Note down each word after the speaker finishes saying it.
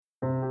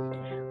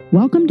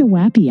Welcome to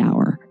Wappy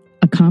Hour,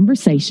 a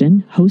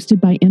conversation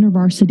hosted by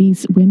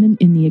InterVarsity's Women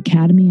in the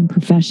Academy and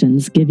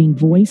Professions, giving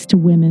voice to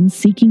women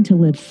seeking to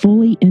live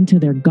fully into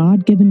their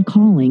God-given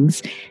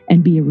callings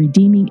and be a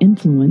redeeming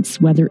influence,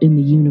 whether in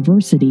the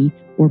university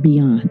or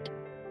beyond.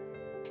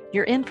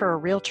 You're in for a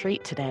real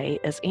treat today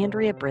as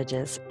Andrea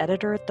Bridges,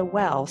 editor at The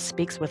Well,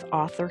 speaks with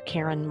author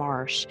Karen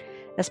Marsh.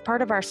 As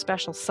part of our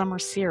special summer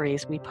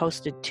series, we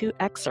posted 2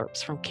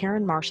 excerpts from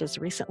Karen Marsh's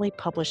recently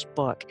published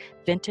book,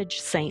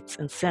 Vintage Saints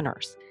and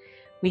Sinners.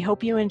 We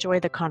hope you enjoy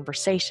the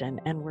conversation,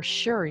 and we're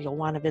sure you'll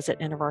want to visit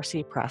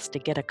InterVarsity Press to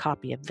get a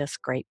copy of this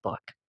great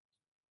book.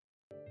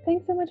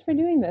 Thanks so much for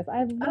doing this.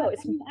 I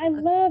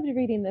loved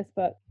reading this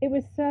book. It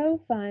was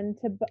so fun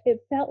it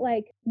felt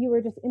like you were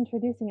just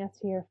introducing us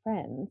to your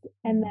friends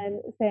and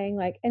then saying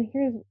like, and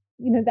here's,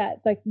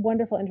 that like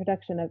wonderful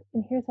introduction of,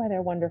 and here's why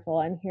they're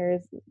wonderful. And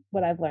here's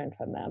what I've learned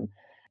from them.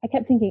 I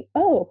kept thinking,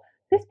 oh,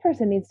 this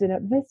person needs to know,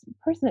 this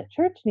person at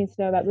church needs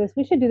to know about this.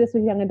 We should do this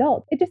with young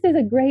adults. It just is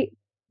a great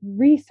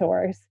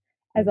resource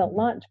as a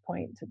launch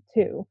point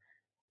too.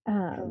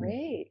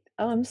 Great.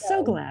 Oh, I'm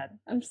so glad.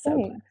 I'm so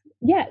glad.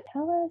 Yeah.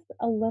 Tell us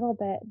a little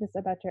bit just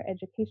about your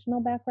educational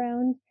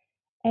background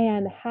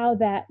and how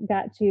that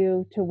got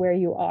you to where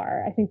you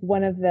are. I think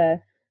one of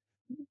the,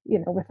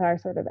 with our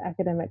sort of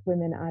academic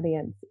women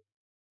audience,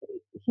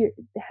 here,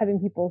 having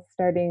people's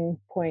starting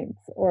points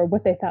or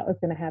what they thought was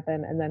going to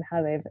happen and then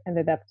how they've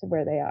ended up to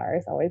where they are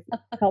is always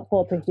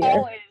helpful to hear.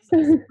 Always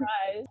a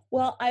surprise.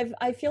 Well,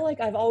 I feel like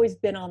I've always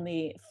been on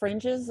the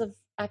fringes of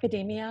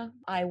academia.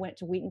 I went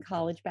to Wheaton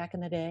College back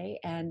in the day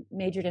and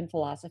majored in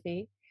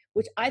philosophy,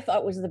 which I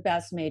thought was the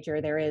best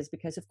major there is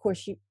because, of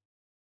course,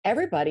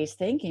 everybody's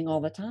thinking all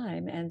the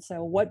time. And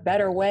so what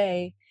better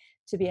way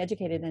to be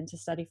educated than to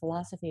study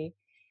philosophy?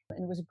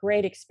 And it was a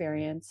great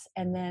experience.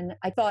 And then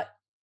I thought,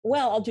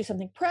 well, I'll do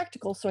something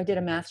practical. So I did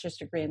a master's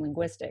degree in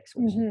linguistics,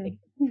 which I think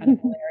is kind of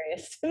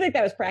hilarious. I think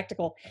that was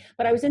practical.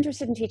 But I was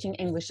interested in teaching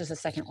English as a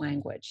second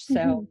language.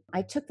 So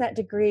I took that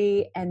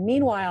degree and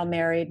meanwhile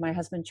married my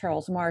husband,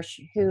 Charles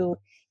Marsh, who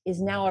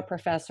is now a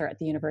professor at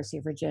the University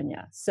of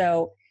Virginia.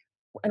 So,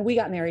 and we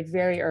got married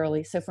very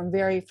early. So from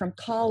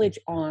college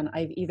on,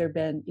 I've either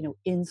been,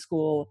 in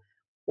school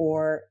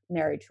or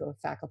married to a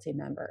faculty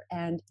member.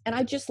 And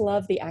I just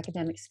love the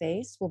academic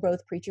space. We're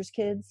both preachers'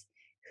 kids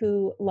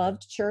who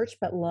loved church,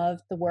 but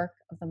loved the work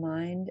of the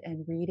mind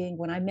and reading.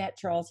 When I met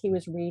Charles, he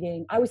was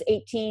reading, I was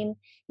 18.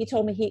 He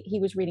told me he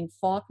was reading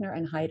Faulkner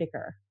and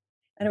Heidegger.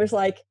 And it was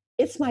like,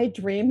 it's my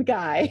dream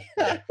guy.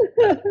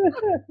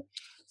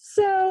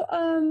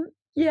 So,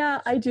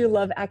 yeah, I do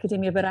love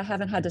academia, but I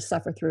haven't had to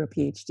suffer through a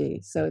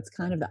PhD. So it's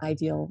kind of the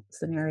ideal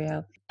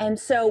scenario. And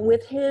so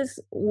with his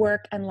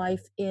work and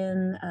life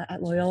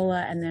at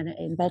Loyola and then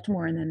in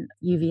Baltimore and then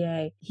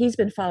UVA, he's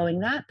been following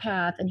that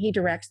path and he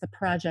directs the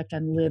project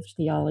on lived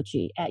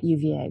theology at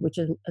UVA, which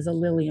is a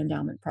Lilly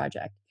Endowment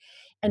project.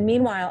 And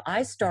meanwhile,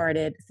 I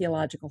started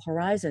Theological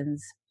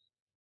Horizons,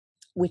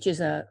 which is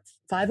a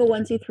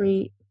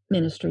 501c3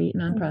 ministry,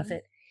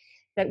 nonprofit,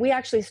 that we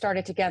actually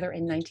started together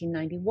in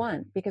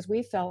 1991 because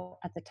we felt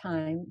at the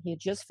time, he had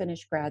just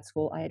finished grad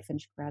school, I had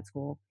finished grad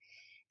school,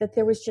 that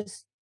there was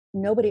just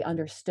nobody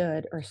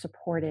understood or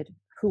supported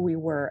who we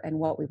were and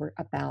what we were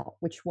about,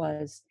 which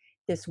was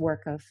this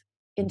work of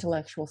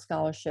intellectual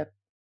scholarship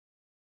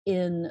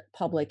in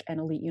public and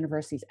elite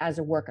universities as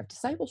a work of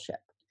discipleship.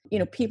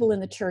 People in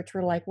the church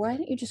were like, why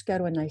don't you just go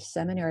to a nice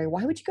seminary?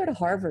 Why would you go to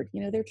Harvard?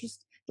 They're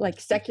just like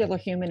secular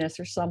humanists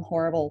or some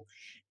horrible,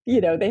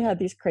 they had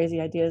these crazy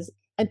ideas.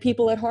 And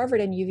people at Harvard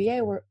and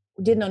UVA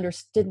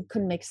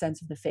couldn't make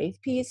sense of the faith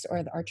piece,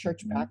 or our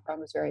church background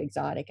was very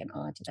exotic and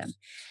odd to them.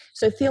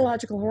 So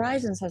Theological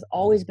Horizons has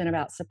always been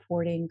about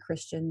supporting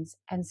Christians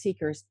and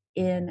seekers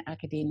in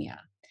academia.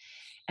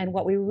 And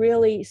what we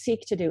really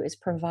seek to do is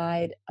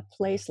provide a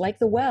place like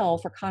the Well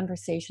for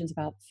conversations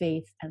about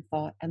faith and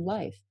thought and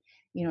life,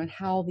 and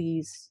how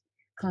these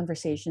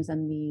conversations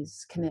and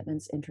these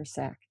commitments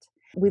intersect.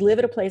 We live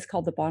at a place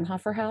called the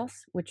Bonhoeffer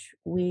House, which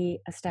we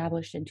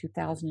established in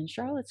 2000 in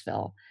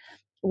Charlottesville,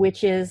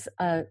 which is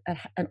an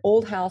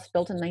old house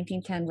built in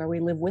 1910 where we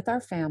live with our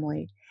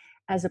family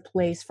as a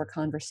place for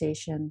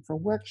conversation, for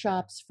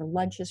workshops, for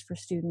lunches for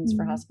students,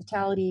 for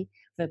hospitality,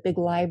 for a big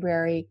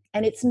library.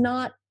 And it's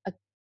not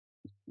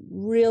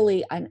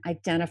really an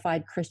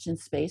identified Christian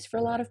space for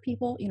a lot of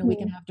people. We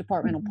can have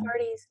departmental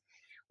parties,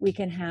 we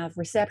can have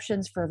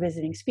receptions for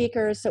visiting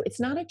speakers. So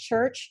it's not a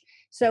church.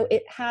 So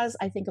it has,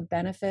 I think, a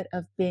benefit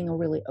of being a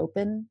really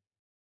open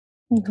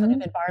kind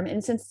of environment.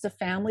 And since it's a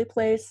family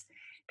place,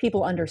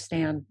 people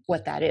understand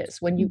what that is.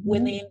 When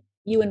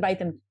you invite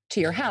them to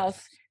your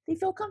house, they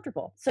feel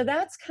comfortable. So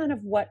that's kind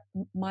of what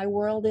my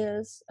world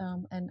is.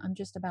 And I'm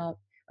just about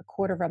a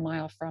quarter of a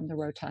mile from the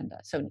Rotunda.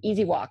 So an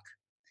easy walk.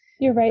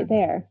 You're right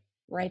there.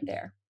 Right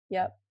there.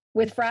 Yep.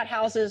 With frat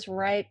houses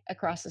right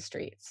across the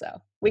street. So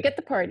we get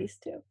the parties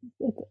too.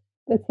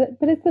 But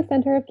it's the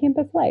center of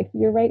campus life.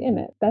 You're right in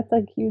it. That's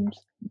a huge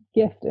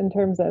gift in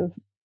terms of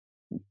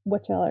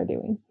what y'all are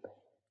doing.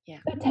 Yeah.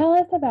 So tell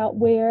us about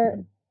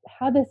where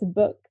how this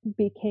book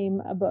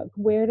became a book.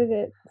 Where did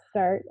it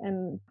start,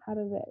 and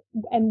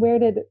where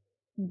did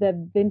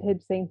the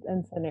Vintage Saints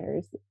and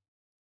Sinners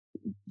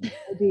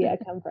idea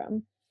come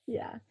from?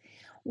 Yeah.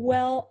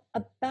 Well,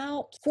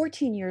 about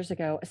 14 years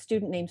ago, a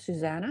student named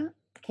Susanna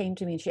came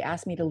to me and she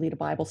asked me to lead a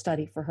Bible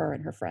study for her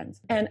and her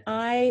friends. And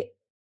I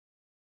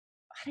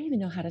don't even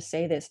know how to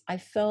say this. I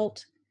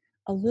felt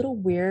a little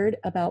weird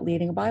about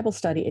leading a Bible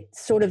study. It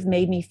sort of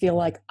made me feel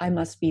like I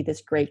must be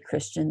this great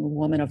Christian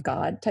woman of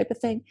God type of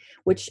thing,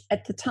 which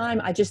at the time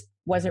I just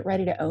wasn't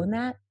ready to own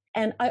that.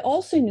 And I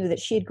also knew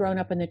that she had grown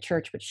up in the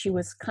church, but she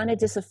was kind of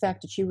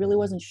disaffected. She really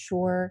wasn't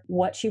sure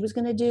what she was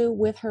going to do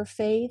with her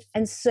faith.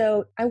 And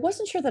so I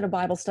wasn't sure that a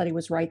Bible study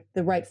was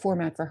the right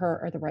format for her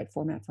or the right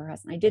format for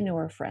us. And I didn't know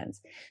her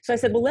friends. So I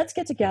said, well, let's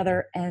get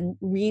together and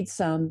read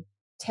some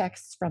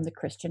texts from the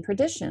Christian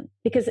tradition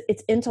because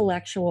it's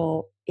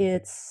intellectual.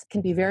 It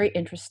can be very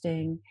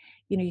interesting.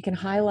 You can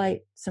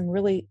highlight some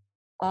really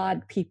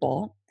odd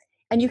people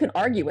and you can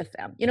argue with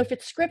them. If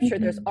it's scripture,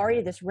 there's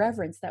already this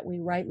reverence that we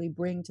rightly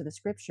bring to the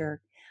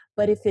scripture.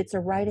 But if it's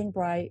a writing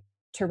by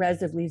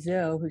Thérèse of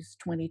Lisieux, who's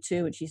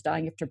 22 and she's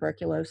dying of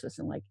tuberculosis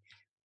and like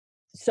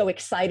so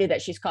excited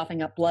that she's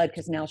coughing up blood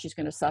because now she's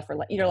going to suffer,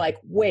 you're like,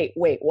 wait,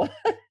 what?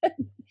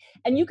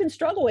 And you can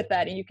struggle with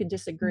that and you can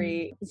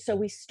disagree. So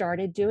we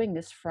started doing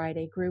this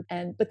Friday group,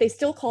 but they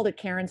still called it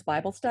Karen's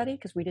Bible Study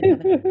because we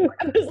didn't have it.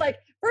 I was like,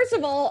 first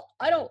of all,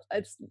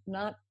 it's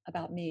not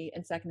about me.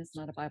 And second, it's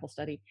not a Bible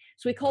study.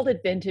 So we called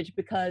it Vintage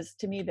because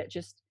to me that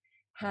just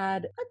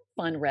had a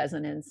fun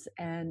resonance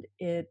and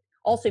it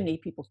also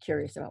made people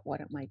curious about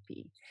what it might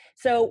be.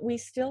 So we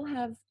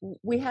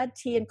had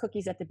tea and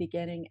cookies at the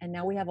beginning and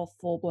now we have a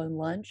full-blown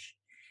lunch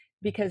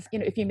because,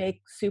 if you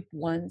make soup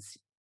once,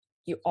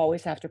 you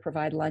always have to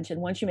provide lunch.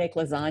 And once you make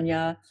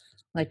lasagna,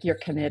 you're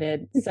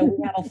committed. So we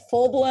have a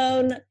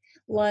full-blown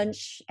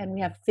lunch and we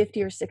have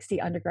 50 or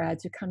 60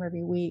 undergrads who come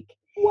every week.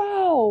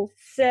 Wow.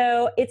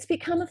 So it's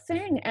become a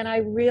thing. And I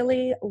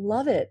really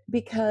love it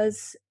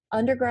because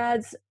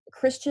undergrads,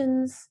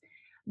 Christians,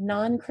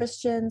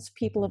 non-Christians,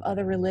 people of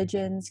other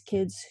religions,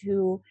 kids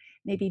who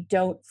maybe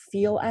don't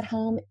feel at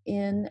home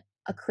in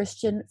a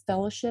Christian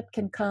fellowship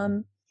can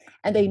come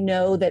and they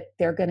know that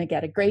they're going to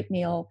get a great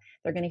meal.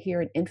 They're going to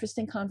hear an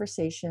interesting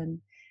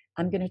conversation.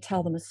 I'm going to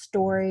tell them a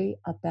story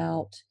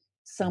about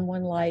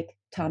someone like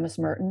Thomas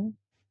Merton.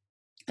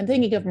 I'm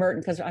thinking of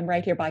Merton because I'm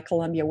right here by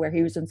Columbia where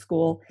he was in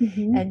school.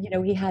 Mm-hmm.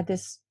 And, he had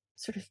this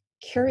sort of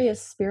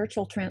curious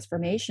spiritual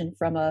transformation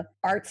from a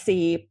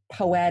artsy,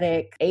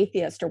 poetic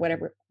atheist or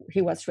whatever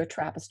he was to a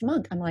Trappist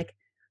monk. I'm like,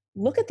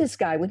 look at this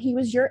guy. When he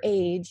was your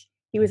age,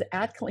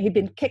 he'd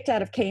been kicked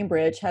out of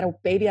Cambridge, had a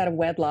baby out of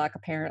wedlock,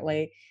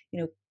 apparently,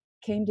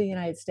 came to the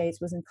United States,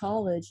 was in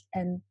college,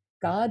 and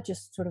God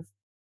just sort of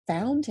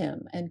found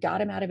him and got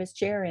him out of his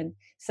chair and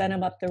sent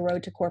him up the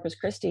road to Corpus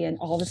Christi. And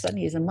all of a sudden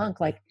he's a monk.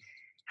 Like,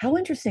 how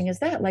interesting is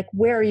that? Like,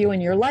 where are you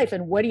in your life?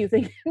 And what do you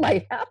think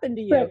might happen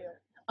to you? Right.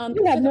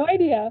 You have no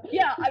idea.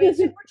 Yeah. I mean,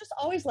 so we're just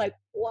always like,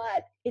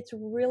 what? It's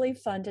really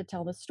fun to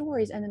tell the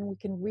stories. And then we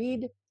can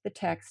read the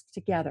text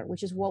together,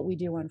 which is what we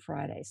do on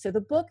Friday. So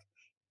the book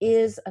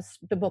is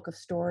the book of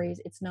stories.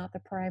 It's not the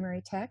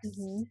primary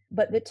text,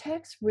 but the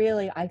texts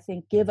really, I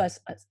think, give us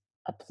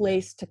a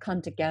place to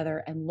come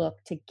together and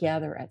look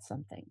together at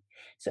something.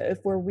 So if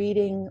we're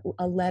reading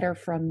a letter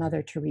from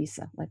Mother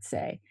Teresa, let's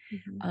say,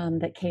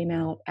 that came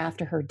out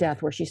after her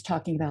death, where she's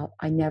talking about,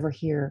 I never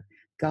hear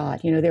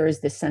God, there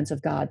is this sense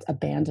of God's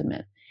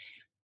abandonment.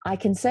 I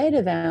can say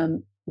to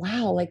them,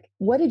 wow,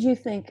 what did you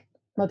think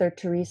Mother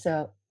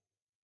Teresa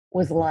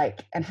was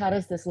like? And how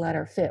does this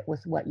letter fit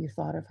with what you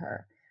thought of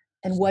her?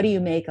 And what do you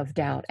make of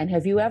doubt? And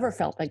have you ever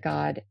felt that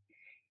God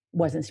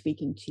wasn't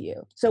speaking to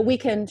you? So we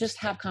can just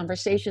have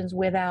conversations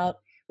without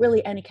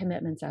really any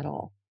commitments at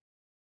all.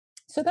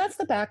 So that's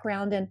the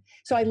background. And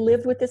so I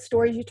lived with the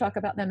stories. You talk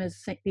about them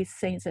as these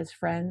saints as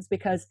friends,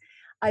 because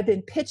I've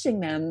been pitching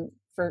them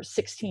for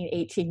 16,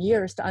 18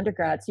 years to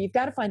undergrads. So you've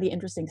got to find the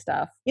interesting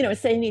stuff.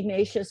 St.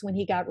 Ignatius, when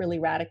he got really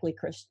radically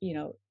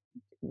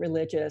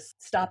religious,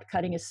 stopped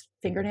cutting his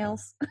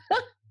fingernails.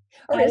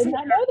 I did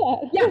not know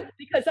that. Yeah,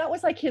 because that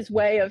was his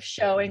way of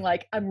showing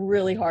I'm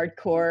really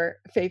hardcore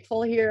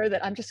faithful here,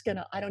 that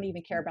I don't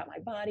even care about my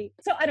body.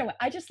 So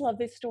I just love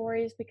these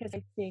stories because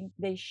I think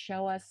they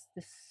show us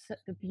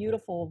the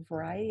beautiful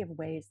variety of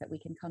ways that we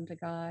can come to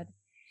God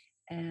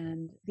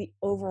and the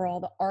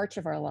arch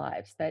of our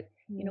lives, that,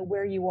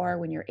 where you are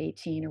when you're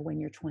 18 or when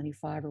you're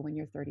 25 or when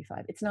you're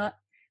 35, it's not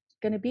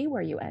going to be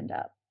where you end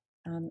up.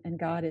 And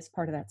God is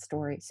part of that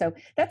story. So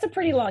that's a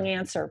pretty long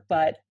answer,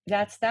 but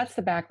that's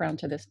the background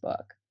to this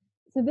book.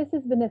 So this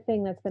has been a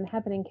thing that's been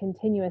happening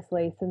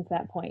continuously since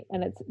that point,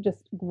 and it's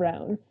just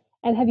grown.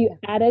 And have you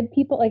added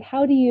people?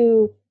 How do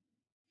you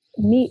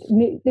meet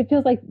new? It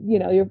feels like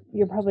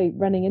you're probably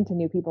running into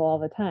new people all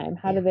the time.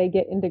 How do they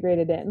get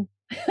integrated in?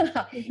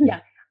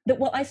 Yeah.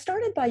 Well, I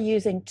started by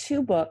using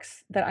two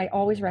books that I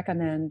always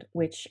recommend,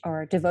 which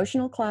are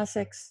devotional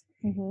classics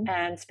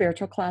and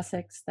spiritual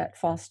classics that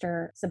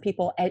Foster, some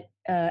people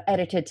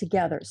edited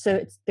together.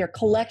 So they're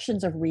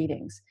collections of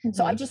readings.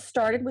 So I just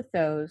started with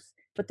those.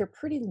 but they're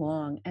pretty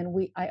long.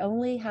 And I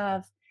only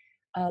have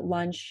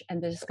lunch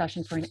and the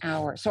discussion for an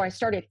hour. So I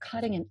started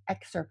cutting and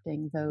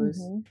excerpting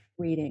those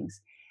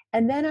readings.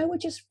 And then I would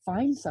just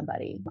find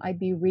somebody. I'd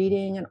be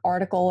reading an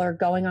article or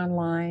going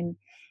online,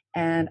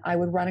 and I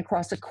would run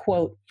across a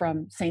quote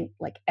from Saint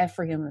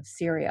Ephraim of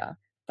Syria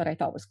that I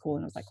thought was cool.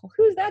 And I was like, well,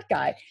 who's that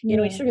guy? You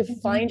know, you sort of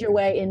find your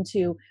way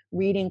into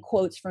reading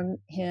quotes from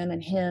him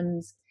and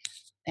hymns.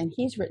 And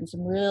he's written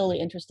some really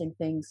interesting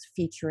things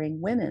featuring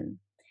women.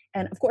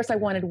 And of course, I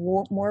wanted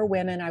more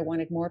women. I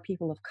wanted more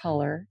people of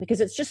color,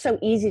 because it's just so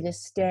easy to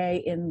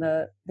stay in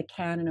the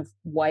canon of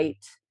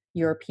white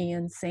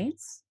European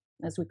saints,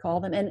 as we call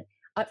them. And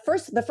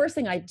the first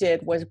thing I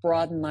did was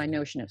broaden my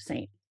notion of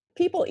saint.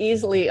 People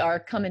easily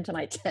come into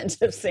my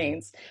tent of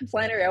saints.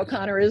 Flannery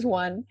O'Connor is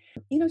one.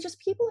 You know, just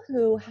people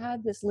who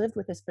lived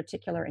with this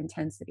particular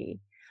intensity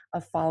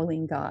of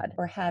following God,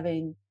 or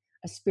having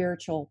a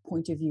spiritual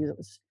point of view that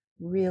was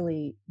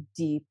really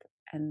deep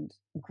and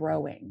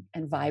growing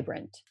and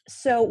vibrant.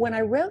 So when I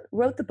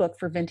wrote the book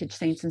for Vintage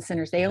Saints and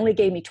Sinners, they only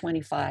gave me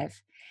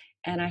 25.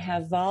 And I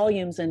have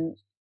volumes and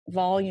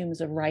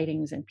volumes of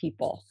writings and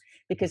people,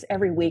 because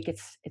every week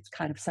it's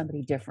kind of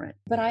somebody different.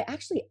 But I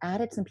actually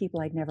added some people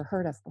I'd never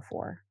heard of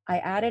before. I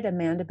added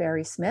Amanda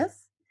Berry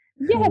Smith.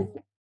 Yes.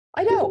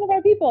 I know. One of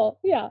our people.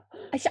 Yeah.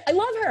 I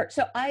love her.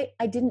 So I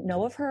didn't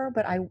know of her,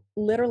 but I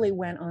literally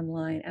went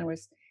online and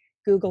was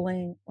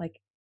Googling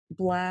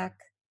Black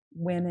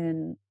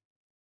women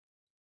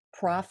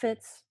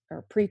prophets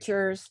or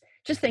preachers,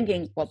 just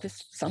thinking, well,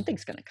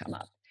 something's going to come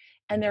up.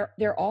 And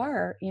there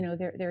are,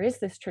 there is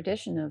this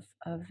tradition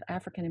of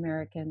African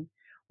American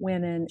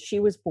women. She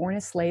was born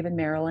a slave in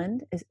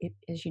Maryland,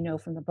 as you know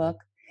from the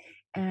book,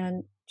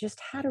 and just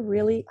had a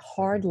really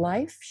hard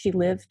life. She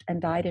lived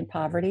and died in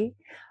poverty,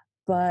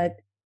 but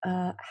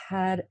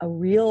had a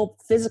real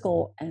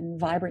physical and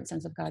vibrant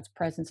sense of God's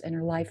presence in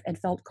her life, and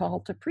felt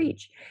called to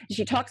preach. And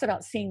she talks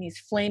about seeing these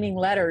flaming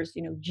letters,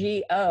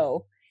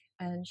 G-O,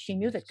 and she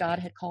knew that God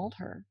had called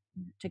her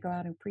to go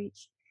out and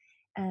preach.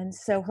 And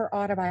so her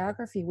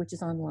autobiography, which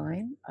is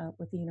online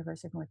with the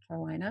University of North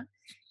Carolina,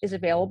 is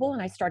available.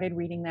 And I started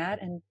reading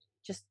that and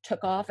just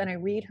took off. And I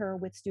read her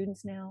with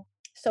students now.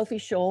 Sophie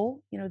Scholl,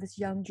 this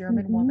young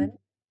German woman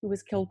who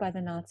was killed by the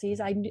Nazis.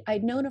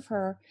 I'd known of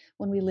her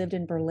when we lived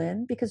in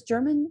Berlin, because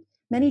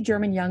many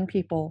German young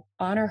people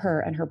honor her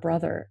and her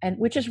brother, and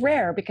which is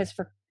rare, because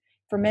for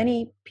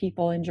many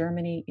people in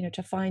Germany,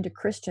 to find a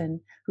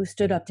Christian who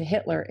stood up to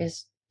Hitler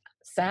is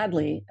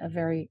sadly a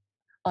very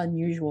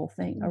unusual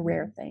thing, a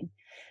rare thing.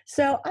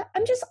 So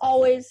I'm just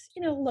always,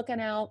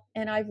 looking out.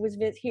 And I was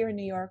here in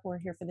New York. We're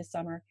here for the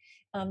summer.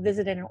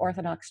 Visited an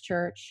Orthodox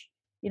church,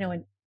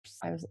 and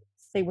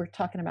they were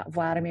talking about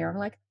Vladimir. I'm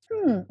like,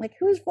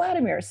 who's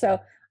Vladimir? So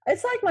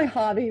it's like my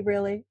hobby,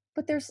 really.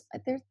 But there's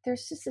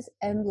just this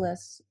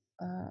endless,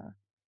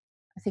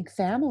 I think,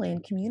 family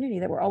and community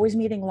that we're always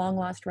meeting long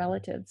lost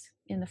relatives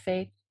in the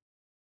faith.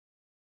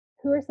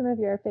 Who are some of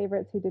your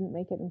favorites who didn't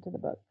make it into the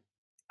book?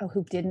 Oh,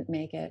 who didn't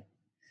make it?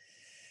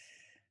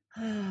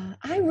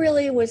 I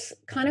really was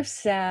kind of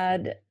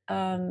sad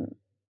that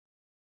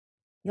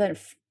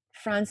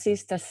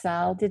Francis de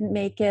Sales didn't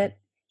make it.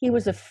 He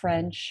was a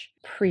French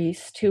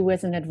priest who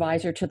was an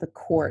advisor to the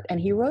court, and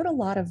he wrote a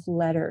lot of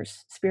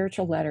letters,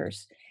 spiritual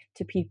letters,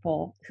 to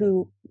people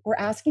who were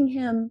asking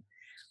him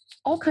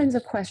all kinds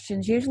of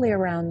questions, usually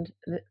around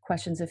the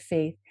questions of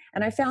faith.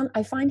 And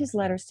I find his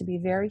letters to be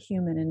very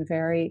human and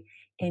very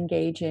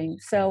engaging.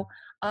 So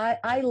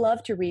I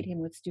love to read him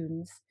with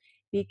students,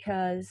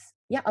 because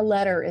a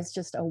letter is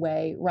just a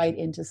way right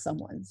into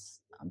someone's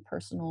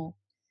personal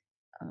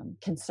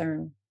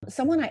concern.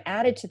 Someone I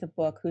added to the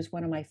book, who's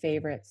one of my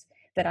favorites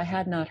that I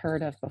had not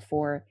heard of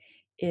before,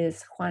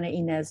 is Juana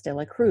Inés de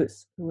la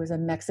Cruz, who was a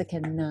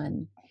Mexican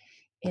nun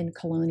in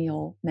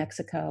colonial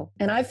Mexico.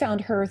 And I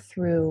found her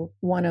through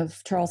one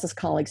of Charles's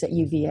colleagues at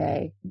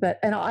UVA.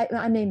 And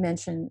I may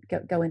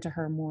go into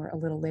her more a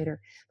little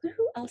later. But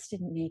who else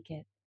didn't make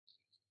it?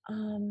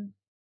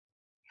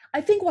 I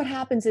think what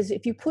happens is,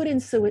 if you put in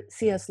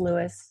C.S.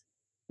 Lewis,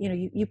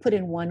 you put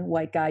in one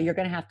white guy, you're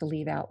going to have to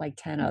leave out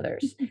 10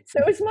 others.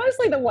 So it's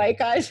mostly the white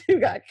guys who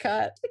got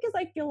cut, because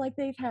I feel like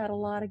they've had a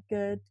lot of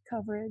good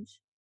coverage,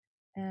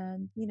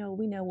 and, we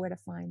know where to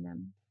find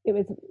them. It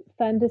was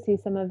fun to see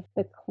some of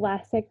the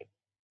classic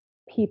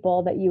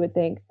people that you would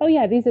think, oh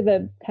yeah, these are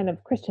the kind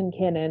of Christian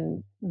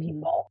canon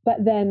people,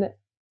 but then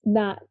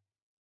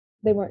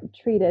they weren't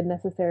treated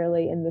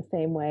necessarily in the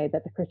same way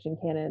that the Christian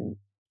canon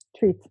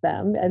treats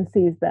them and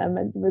sees them,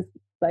 and was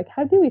like,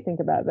 how do we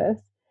think about this?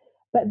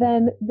 But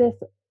then this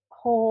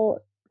whole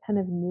kind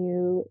of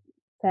new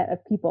set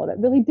of people that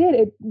really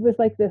it was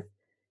like this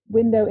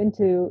window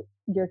into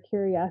your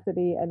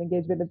curiosity and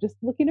engagement of just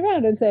looking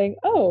around and saying,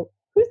 oh,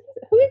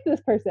 who is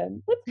this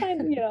person? Let's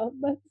find,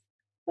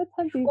 let's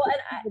hunt these. Well,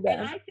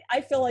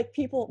 I feel like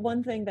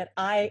one thing that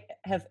I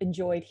have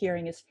enjoyed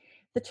hearing is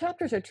the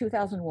chapters are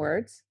 2,000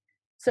 words.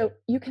 So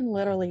you can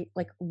literally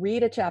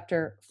read a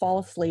chapter, fall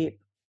asleep,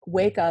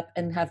 wake up,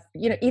 and have,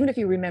 even if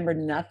you remember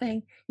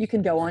nothing, you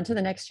can go on to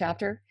the next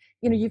chapter.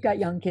 you've got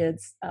young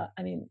kids,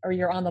 or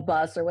you're on the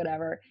bus or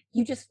whatever,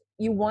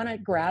 you want to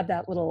grab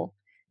that little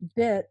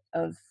bit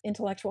of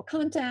intellectual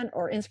content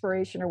or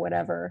inspiration or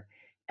whatever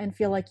and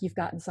feel like you've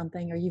gotten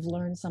something or you've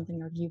learned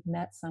something or you've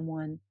met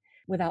someone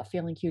without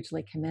feeling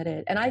hugely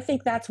committed. And I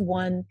think that's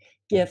one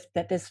gift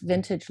that this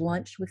vintage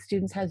lunch with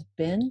students has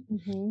been,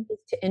 is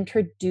to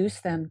introduce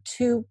them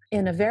to,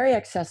 in a very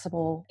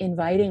accessible,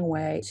 inviting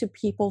way, to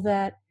people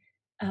that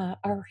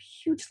are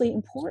hugely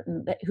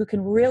important, who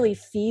can really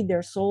feed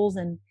their souls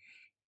and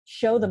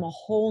show them a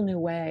whole new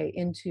way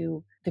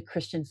into the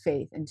Christian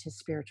faith, into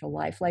spiritual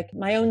life. Like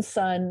my own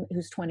son,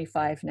 who's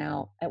 25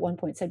 now, at one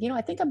point said,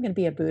 I think I'm going to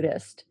be a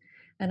Buddhist.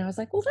 And I was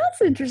like, well,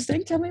 that's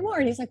interesting. Tell me more.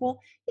 And he's like,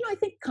 well, I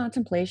think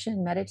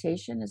contemplation,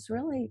 meditation is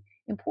really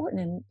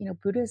important.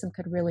 And, Buddhism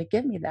could really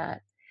give me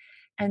that.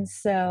 And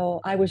so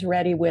I was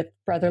ready with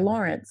Brother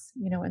Lawrence,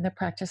 and the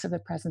practice of the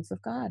presence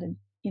of God. And,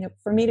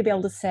 for me to be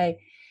able to say,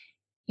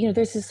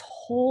 there's this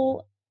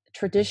whole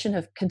tradition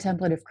of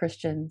contemplative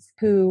Christians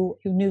who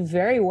knew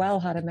very well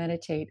how to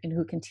meditate and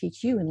who can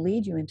teach you and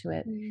lead you into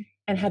it,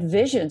 and had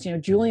visions.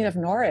 Julian of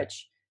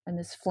Norwich, and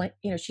this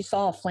she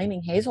saw a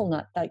flaming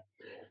hazelnut. Like,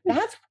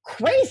 that's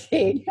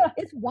crazy.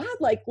 It's wild.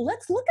 Like,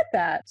 let's look at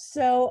that.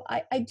 So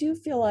I do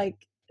feel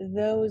like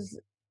those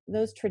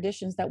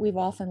traditions that we've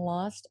often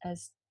lost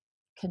as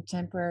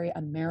contemporary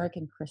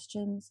American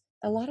Christians,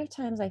 a lot of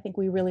times I think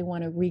we really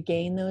want to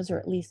regain those, or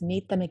at least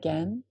meet them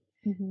again,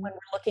 when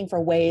we're looking for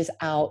ways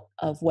out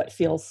of what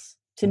feels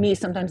to me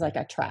sometimes like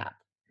a trap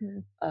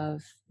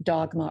of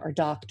dogma or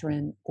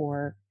doctrine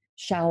or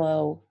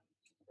shallow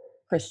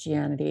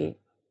Christianity.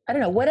 I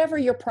don't know, whatever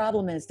your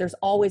problem is, there's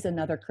always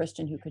another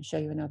Christian who can show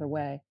you another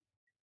way,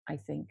 I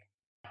think.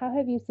 How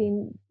have you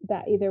seen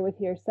that, either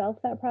with yourself,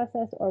 that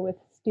process, or with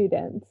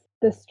students,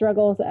 the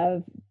struggles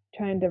of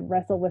trying to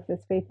wrestle with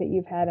this faith that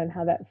you've had, and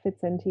how that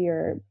fits into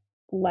your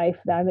life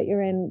now that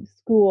you're in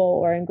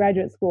school or in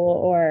graduate school,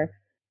 or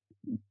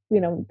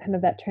kind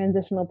of that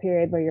transitional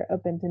period where you're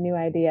open to new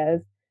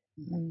ideas?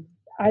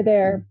 Are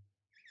there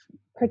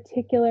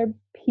particular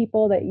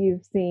people that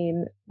you've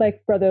seen,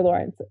 like Brother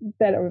Lawrence,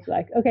 that are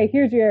like, okay,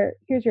 here's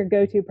your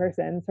go-to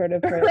person, sort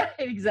of, for right,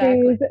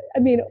 exactly.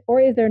 Or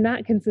is there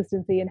not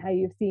consistency in how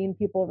you've seen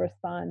people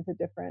respond to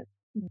different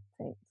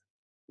things?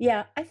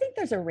 Yeah, I think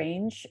there's a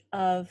range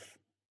of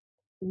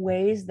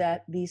ways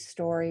that these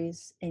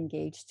stories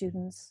engage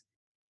students.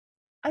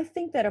 I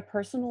think that a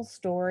personal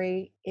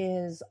story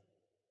is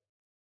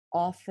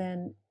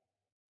often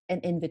an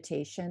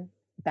invitation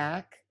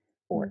back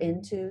or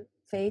into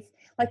faith.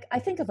 Like, I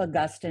think of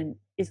Augustine,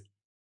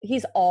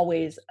 he's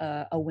always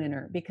a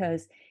winner,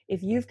 because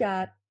if you've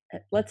got,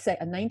 let's say,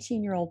 a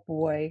 19-year-old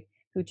boy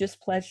who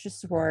just pledged a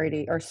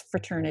sorority or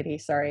fraternity,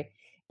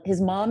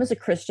 his mom is a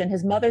Christian,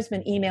 his mother's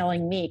been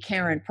emailing me,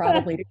 Karen,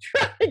 probably to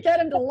try to get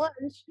him to lunch,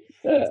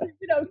 to,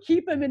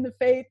 keep him in the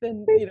faith,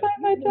 and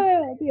my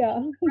child,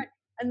 yeah. Right.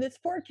 And this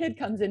poor kid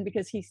comes in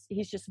because he's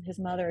just, his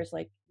mother is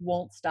like,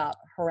 won't stop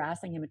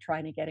harassing him and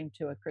trying to get him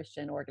to a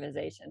Christian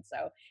organization.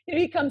 So,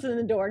 he comes in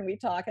the door and we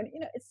talk, and,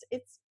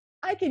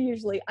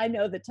 I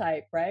know the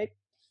type, right?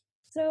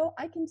 So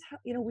I can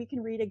tell, we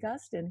can read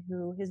Augustine,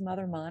 who his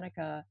mother,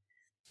 Monica,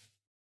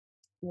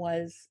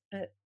 was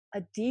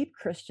a deep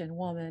Christian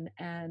woman,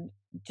 and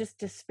just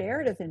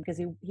despaired of him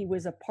because he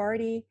was a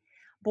party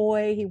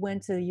boy. He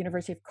went to the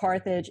University of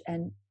Carthage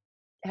and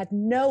had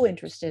no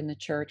interest in the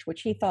church,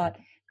 which he thought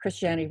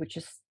Christianity, which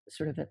is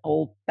sort of an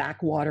old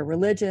backwater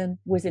religion,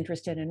 was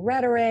interested in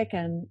rhetoric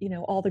and,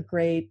 all the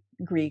great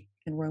Greek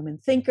and Roman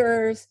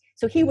thinkers.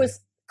 So he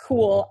was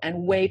cool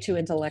and way too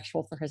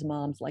intellectual for his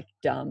mom's like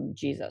dumb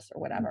Jesus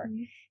or whatever.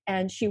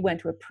 And she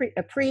went to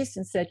a priest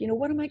and said,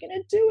 what am I going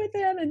to do with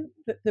him? And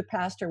the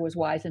pastor was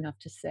wise enough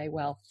to say,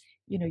 well,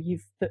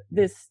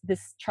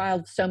 this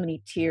child, so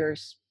many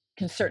tears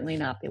can certainly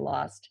not be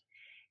lost.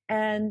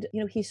 And,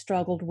 he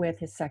struggled with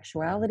his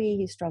sexuality.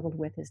 He struggled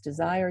with his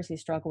desires. He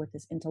struggled with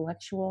his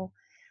intellectual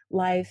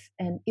life.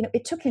 And,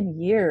 it took him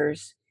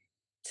years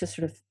to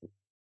sort of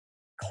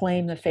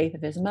claim the faith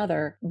of his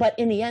mother. But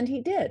in the end,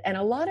 he did. And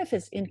a lot of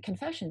in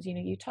confessions,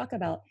 you talk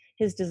about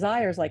his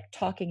desires, like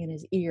talking in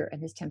his ear,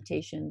 and his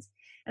temptations.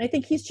 And I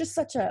think he's just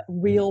such a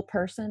real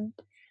person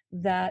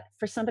that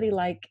for somebody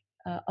like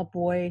a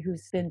boy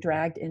who's been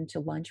dragged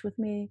into lunch with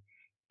me,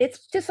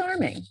 it's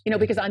disarming,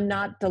 because I'm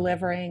not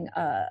delivering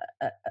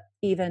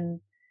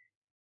even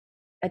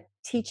a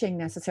teaching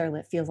necessarily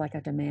that feels like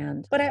a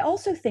demand. But I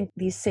also think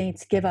these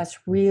saints give us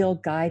real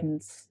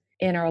guidance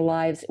in our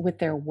lives with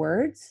their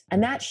words.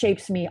 And that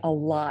shapes me a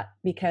lot,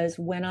 because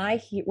when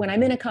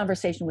I'm in a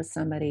conversation with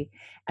somebody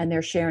and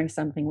they're sharing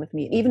something with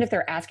me, even if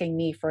they're asking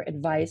me for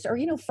advice, or,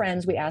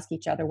 friends, we ask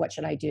each other, what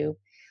should I do?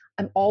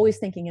 I'm always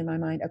thinking in my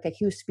mind, okay,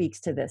 who speaks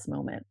to this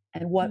moment,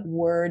 and what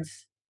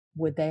words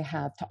would they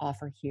have to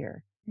offer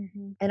here?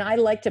 And I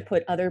like to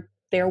put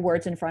their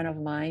words in front of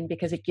mine,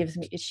 because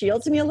it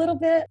shields me a little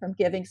bit from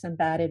giving some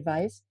bad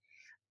advice.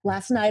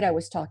 Last night I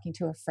was talking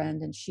to a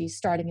friend, and she's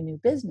starting a new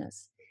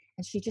business.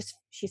 And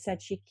she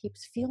said she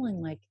keeps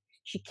feeling like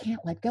she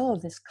can't let go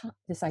of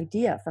this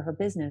idea for her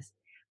business,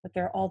 but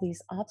there are all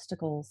these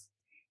obstacles.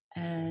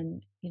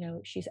 And,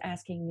 she's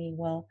asking me,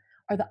 well,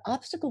 are the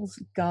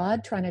obstacles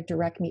God trying to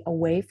direct me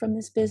away from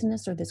this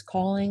business or this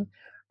calling?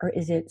 Or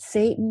is it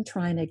Satan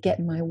trying to get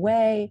in my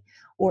way?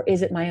 Or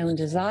is it my own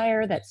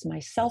desire? That's my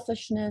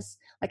selfishness.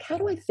 Like, how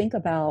do I think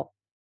about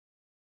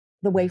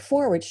the way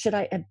forward? Should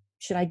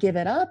I give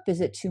it up? Is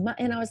it too much?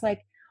 And I was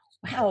like,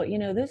 wow,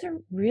 those are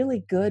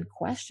really good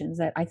questions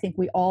that I think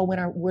we all, when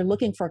we're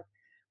looking for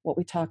what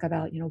we talk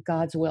about,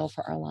 God's will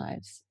for our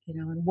lives,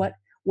 and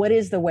what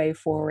is the way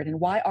forward and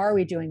why are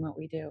we doing what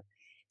we do?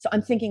 So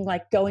I'm thinking,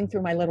 like, going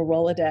through my little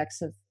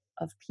Rolodex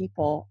of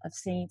people, of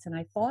saints, and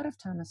I thought of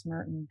Thomas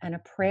Merton and a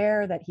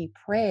prayer that he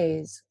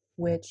prays,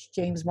 which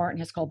James Martin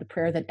has called the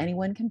prayer that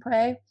anyone can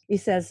pray. He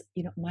says,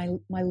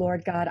 my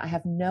Lord God, I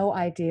have no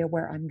idea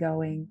where I'm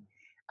going.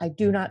 I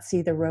do not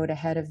see the road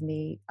ahead of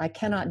me. I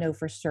cannot know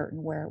for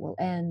certain where it will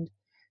end,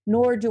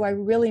 nor do I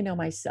really know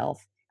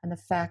myself. And the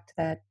fact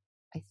that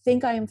I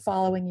think I am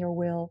following your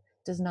will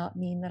does not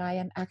mean that I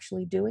am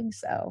actually doing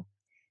so.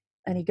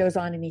 And he goes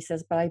on and he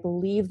says, but I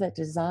believe that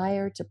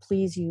desire to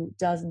please you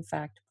does in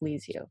fact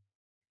please you.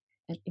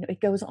 And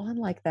it goes on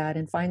like that.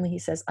 And finally he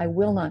says, I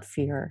will not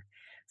fear,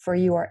 for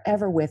you are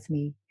ever with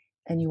me,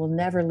 and you will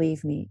never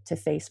leave me to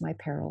face my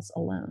perils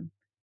alone.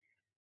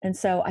 And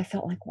so I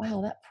felt like,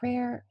 wow, that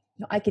prayer,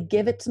 I could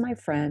give it to my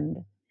friend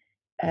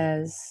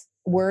as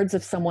words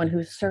of someone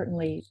who's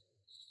certainly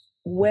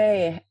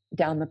way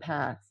down the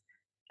path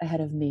ahead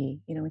of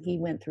me. He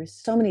went through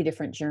so many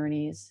different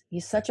journeys.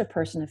 He's such a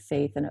person of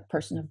faith and a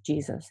person of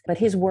Jesus. But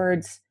his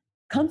words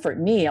comfort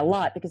me a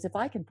lot, because if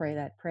I can pray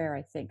that prayer,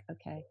 I think,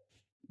 okay,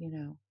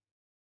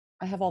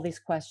 I have all these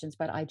questions,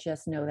 but I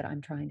just know that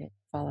I'm trying to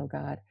follow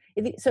God.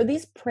 So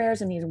these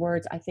prayers and these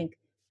words, I think,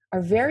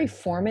 are very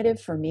formative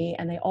for me.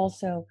 And they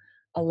also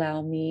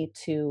allow me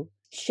to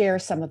share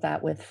some of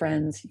that with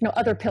friends,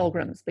 other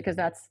pilgrims, because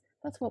that's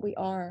what we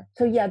are.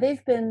 So yeah,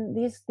 they've been,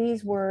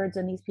 these words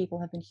and these people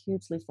have been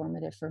hugely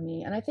formative for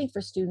me. And I think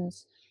for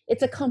students,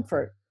 it's a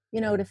comfort,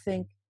 to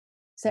think,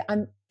 say,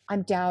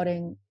 I'm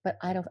doubting, but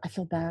I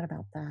feel bad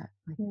about that.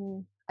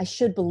 I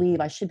should believe,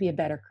 I should be a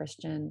better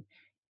Christian.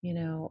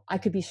 I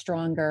could be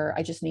stronger.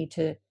 I just need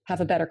to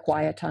have a better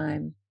quiet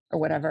time or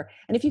whatever.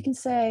 And if you can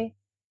say,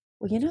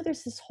 well,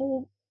 there's this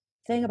whole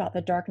thing about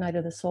the dark night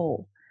of the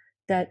soul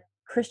that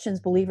Christians,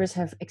 believers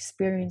have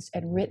experienced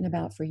and written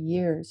about for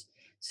years.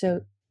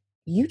 So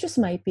you just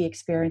might be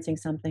experiencing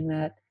something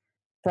that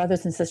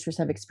brothers and sisters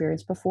have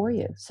experienced before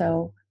you.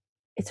 So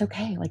it's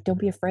okay. Like, don't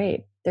be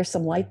afraid. There's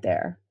some light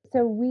there.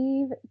 So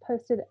we've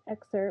posted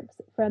excerpts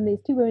from these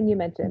two women you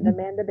mentioned,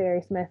 Amanda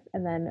Berry Smith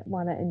and then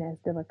Juana Inez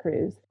de la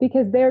Cruz,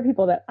 because they're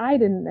people that I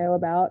didn't know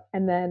about.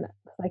 And then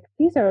like,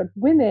 these are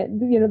women,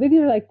 these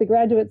are like the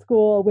graduate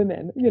school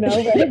women, right?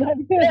 Like,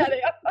 yeah,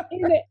 they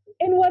are.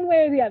 In one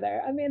way or the other.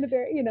 Amanda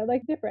Berry,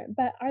 like different.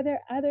 But are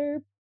there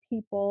other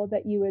people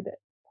that you would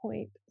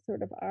point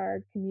sort of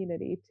our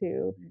community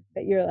to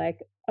that you're like,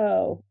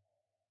 oh,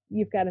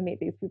 you've got to meet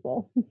these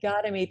people?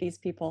 Got to meet these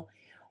people.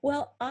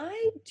 Well,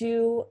 I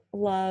do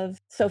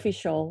love Sophie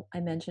Scholl. I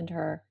mentioned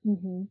her.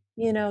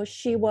 Mm-hmm.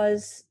 She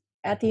was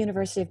at the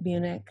University of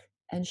Munich,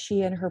 and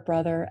she and her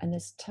brother and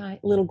this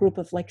little group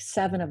of like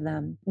 7 of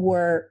them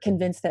were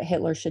convinced that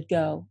Hitler should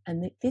go.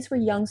 And these were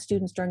young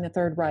students during the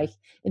Third Reich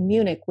in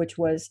Munich, which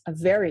was a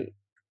very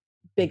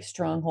big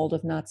stronghold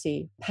of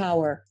Nazi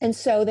power. And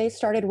so they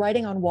started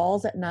writing on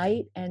walls at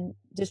night and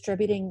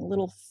distributing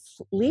little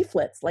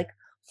leaflets, like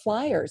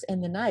flyers in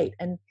the night.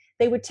 And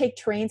they would take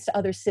trains to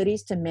other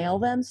cities to mail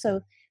them.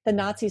 So the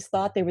Nazis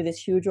thought they were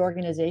this huge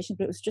organization,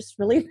 but it was just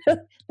really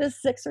the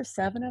 6 or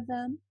 7 of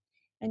them.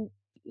 And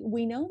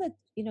we know that,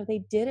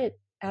 they did it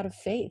out of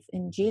faith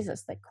in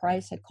Jesus, that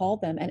Christ had called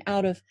them, and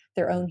out of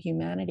their own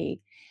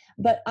humanity.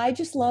 But I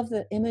just love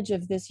the image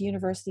of this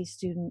university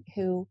student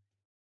who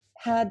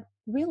had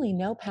really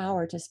no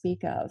power to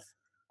speak of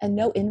and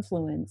no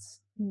influence.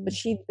 But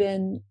she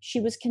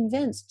was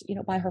convinced,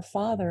 by her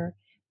father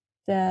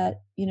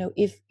that,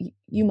 if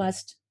you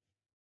must,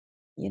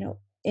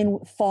 in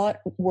thought,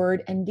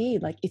 word, and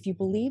deed, like if you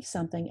believe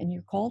something and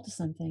you're called to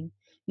something,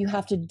 you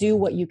have to do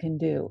what you can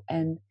do,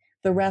 and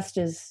the rest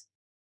is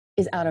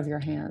out of your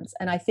hands.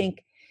 And I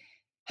think,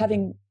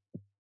 having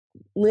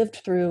lived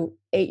through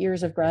 8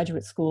 years of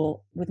graduate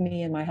school with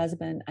me and my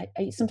husband,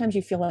 I sometimes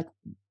you feel like,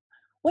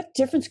 what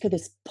difference could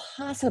this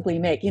possibly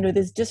make?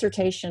 This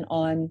dissertation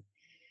on,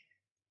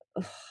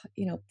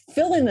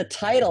 fill in the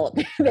title.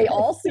 They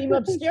all seem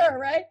obscure,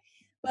 right?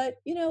 But,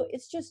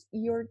 it's just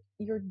you're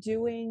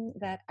doing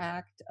that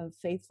act of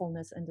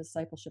faithfulness and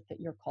discipleship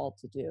that you're called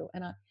to do.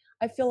 And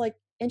I feel like,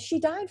 and she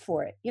died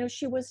for it.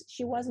 She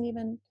wasn't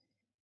even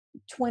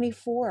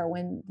 24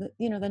 when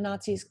the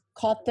Nazis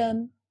caught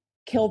them,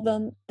 killed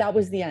them. That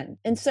was the end.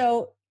 And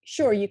so,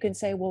 sure, you can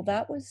say, well,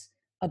 that was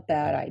a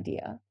bad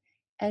idea.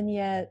 And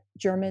yet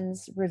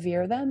Germans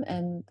revere them,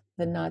 and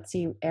the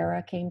Nazi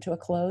era came to a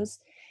close.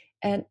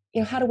 And,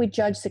 how do we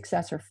judge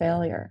success or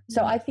failure?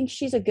 So I think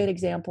she's a good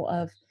example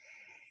of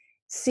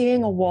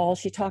seeing a wall.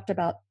 She talked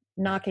about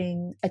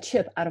knocking a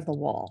chip out of the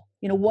wall.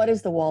 What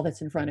is the wall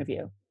that's in front of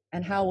you?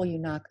 And how will you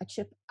knock a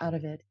chip out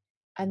of it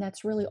And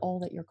that's really all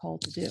that you're called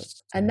to do.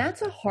 And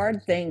that's a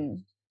hard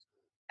thing,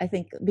 I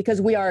think,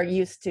 because we are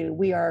used to,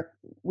 we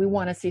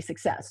want to see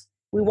success.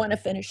 We want to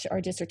finish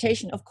our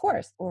dissertation, of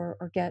course, or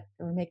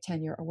make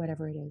tenure or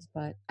whatever it is.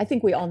 But I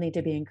think we all need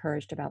to be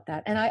encouraged about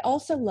that. And I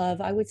also love,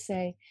 I would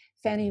say,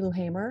 Fannie Lou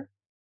Hamer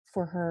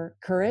for her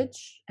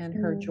courage and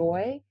her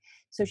joy.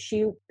 So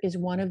she is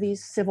one of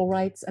these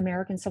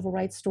American civil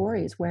rights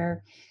stories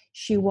where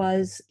she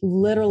was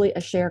literally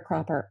a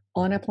sharecropper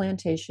on a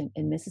plantation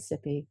in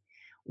Mississippi,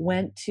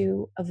 went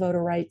to a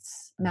voter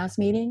rights mass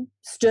meeting,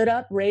 stood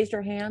up, raised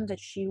her hand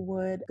that she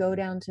would go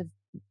down to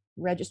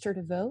register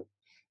to vote.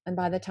 And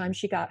by the time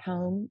she got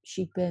home,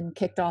 she'd been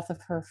kicked off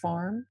of her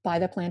farm by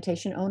the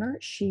plantation owner.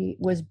 She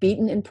was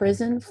beaten in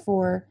prison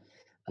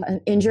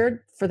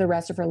injured for the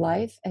rest of her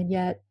life. And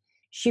yet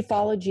she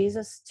followed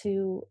Jesus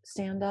to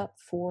stand up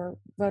for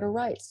voter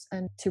rights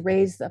and to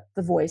raise the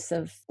voice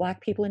of Black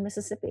people in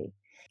Mississippi.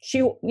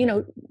 She,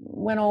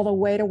 went all the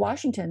way to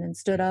Washington and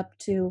stood up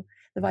to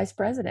the vice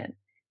president.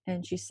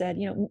 And she said,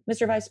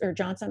 Mr.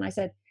 Johnson, I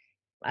said,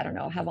 I don't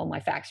know, have all my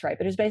facts right,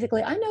 but it's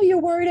basically, I know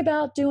you're worried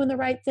about doing the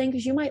right thing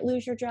because you might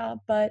lose your job,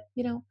 but,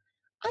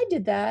 I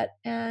did that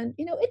and,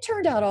 it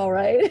turned out all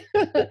right.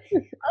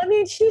 I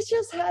mean, she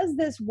just has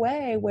this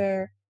way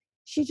where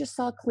she just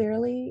saw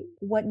clearly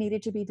what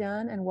needed to be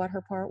done and what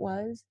her part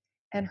was,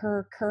 and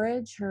her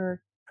courage,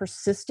 her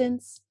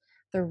persistence,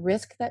 the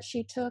risk that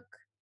she took.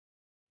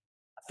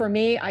 For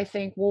me, I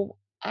think, well,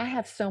 I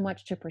have so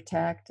much to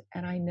protect,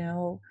 and I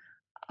know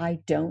I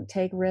don't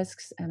take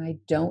risks and I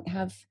don't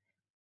have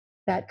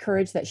that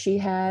courage that she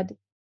had.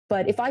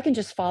 But if I can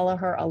just follow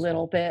her a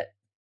little bit,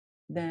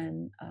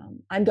 then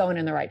I'm going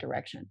in the right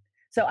direction.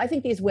 So I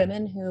think these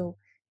women who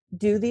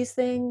do these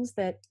things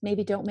that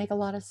maybe don't make a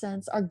lot of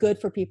sense are good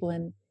for people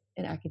in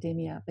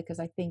academia, because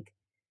I think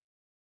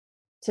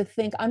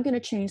I'm going to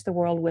change the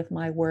world with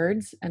my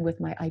words and with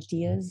my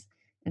ideas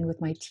and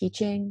with my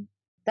teaching.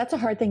 That's a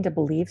hard thing to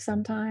believe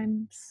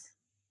sometimes,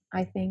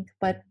 I think,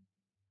 but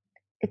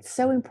it's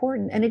so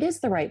important. And it is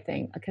the right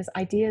thing because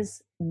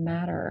ideas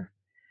matter.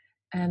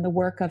 And the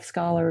work of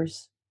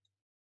scholars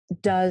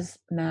does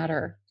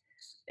matter.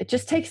 It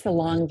just takes the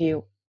long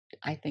view,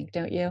 I think,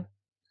 don't you?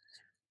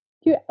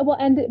 Well,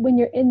 and when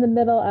you're in the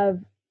middle of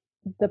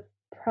the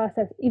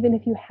process, even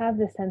if you have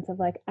this sense of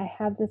like, I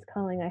have this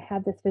calling, I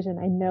have this vision,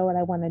 I know what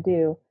I want to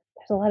do,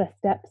 there's a lot of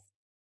steps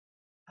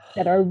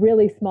that are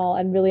really small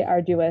and really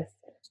arduous.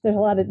 There's a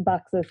lot of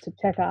boxes to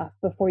check off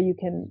before you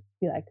can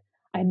be like,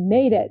 I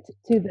made it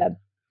to the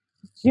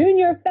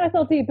junior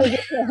faculty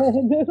position.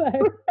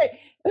 Right.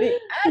 The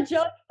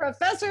adjunct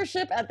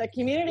professorship at the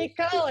community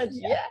college.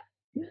 Yeah.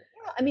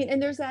 I mean,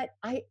 and there's that,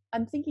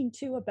 I'm thinking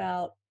too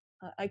about,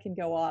 I can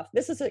go off.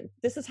 This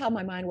is how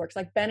my mind works,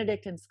 like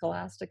Benedict and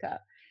Scholastica.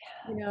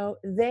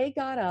 They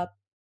got up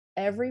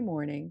every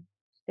morning,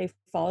 they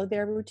followed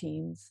their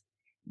routines,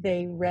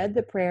 they read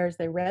the prayers,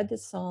 they read the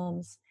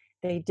Psalms,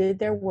 they did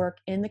their work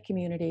in the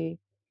community,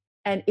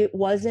 and it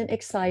wasn't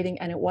exciting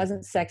and it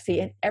wasn't sexy,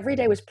 and every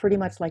day was pretty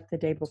much like the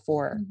day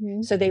before.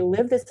 Mm-hmm. So they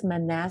lived this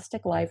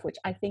monastic life, which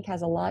I think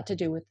has a lot to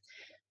do with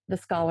the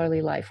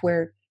scholarly life,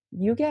 where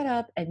you get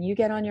up and you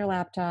get on your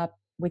laptop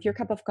with your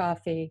cup of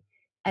coffee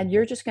and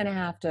you're just going to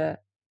have to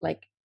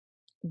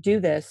do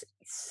this,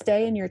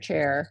 stay in your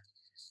chair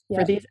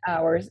for these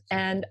hours.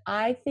 And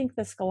I think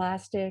the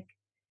scholastic,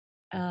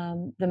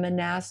 the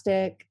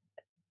monastic,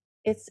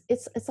 it's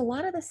a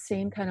lot of the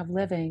same kind of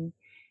living.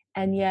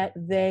 And yet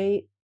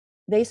they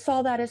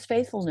saw that as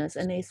faithfulness,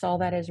 and they saw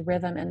that as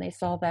rhythm, and they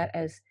saw that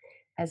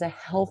as a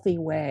healthy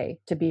way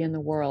to be in the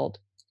world.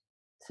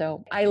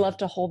 So I love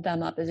to hold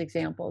them up as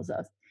examples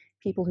of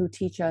people who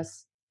teach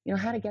us,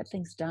 how to get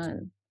things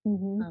done,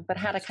 but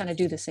how to kind of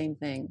do the same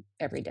thing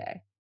every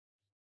day.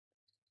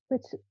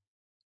 Which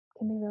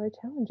can be really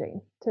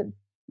challenging to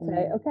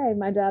say, okay,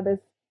 my job is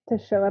to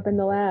show up in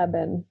the lab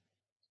and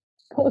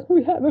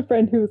we have a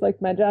friend who's like,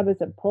 my job is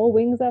to pull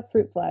wings off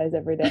fruit flies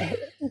every day.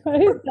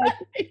 Right?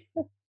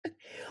 Right.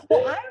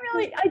 Well,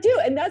 I do.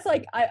 And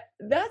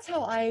that's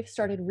how I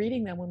started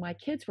reading them when my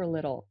kids were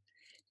little,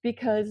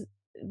 because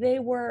they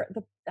were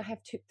I have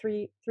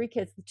three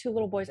kids, the two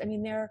little boys. I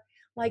mean, they're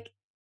like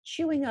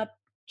chewing up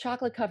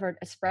chocolate covered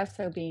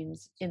espresso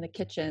beans in the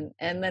kitchen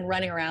and then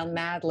running around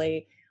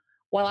madly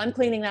while I'm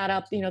cleaning that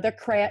up.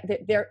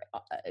 They're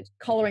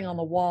coloring on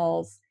the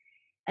walls,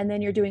 and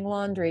then you're doing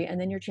laundry,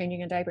 and then you're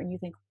changing a diaper, and you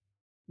think,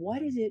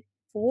 what is it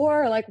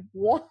for? Like,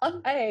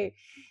 why?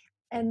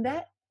 And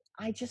that,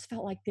 I just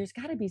felt like there's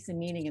got to be some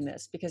meaning in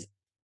this, because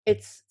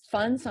it's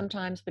fun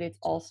sometimes, but it's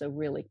also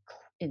really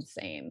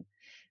insane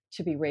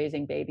to be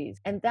raising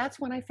babies. And that's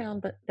when I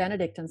found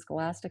Benedict and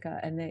Scholastica,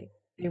 and they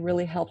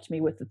really helped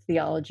me with the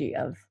theology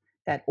of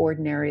that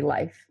ordinary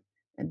life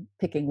and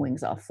picking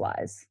wings off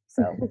flies.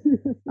 So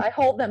I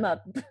hold them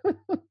up.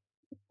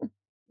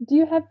 Do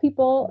you have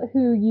people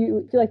who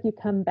you feel like you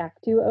come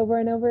back to over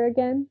and over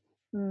again?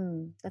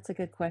 That's a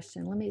good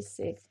question. Let me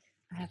see.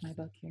 I have my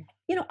book here.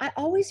 I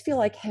always feel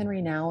like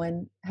Henry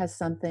Nouwen has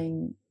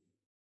something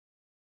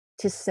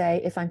to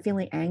say if I'm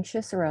feeling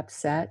anxious or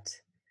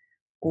upset,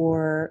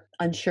 or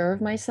unsure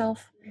of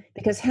myself,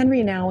 because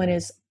Henry Nouwen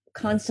is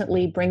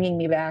constantly bringing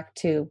me back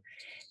to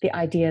the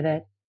idea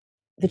that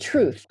the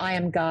truth, I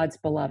am God's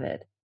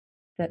beloved,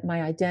 that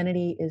my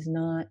identity is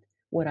not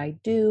what I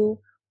do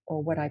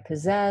or what I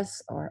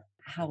possess or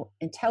how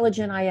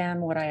intelligent I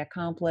am, what I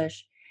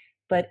accomplish,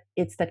 but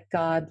it's that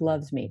God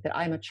loves me, that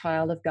I'm a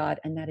child of God,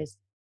 and that is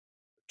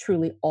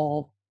truly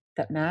all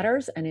that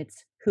matters, and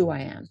it's who I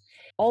am.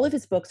 All of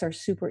his books are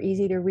super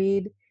easy to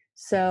read,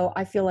 so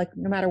I feel like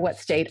no matter what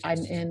state I'm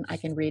in, I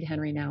can read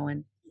Henry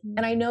Nouwen.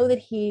 And I know that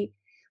he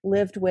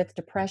lived with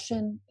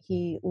depression,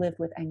 he lived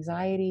with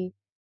anxiety.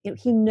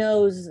 He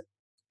knows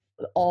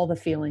all the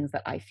feelings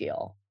that I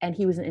feel. And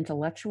he was an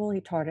intellectual.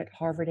 He taught at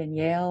Harvard and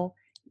Yale.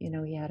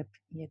 He had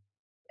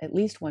at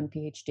least one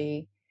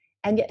PhD.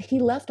 And yet he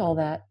left all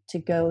that to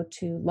go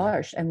to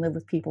L'Arche and live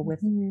with people with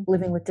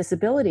living with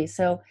disabilities.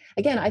 So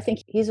again, I think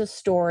he's a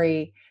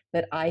story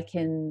that I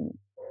can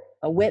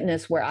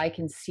witness, where I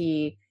can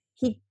see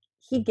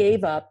he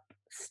gave up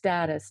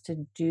status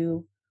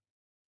to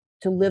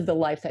live the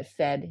life that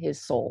fed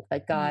his soul,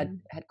 that God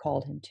had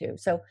called him to.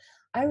 So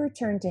I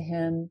returned to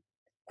him.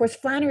 Of course,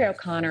 Flannery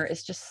O'Connor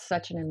is just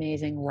such an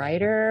amazing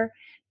writer,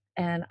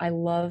 and I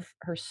love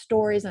her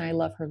stories and I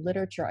love her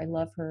literature. I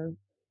love her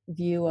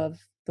view of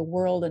the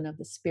world and of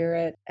the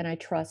spirit, and I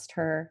trust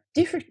her.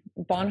 Dietrich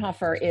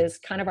Bonhoeffer is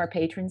kind of our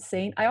patron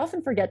saint. I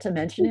often forget to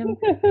mention him.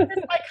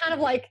 It's kind of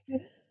like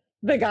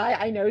the guy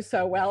I know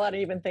so well I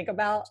don't even think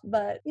about.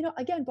 But,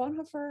 again,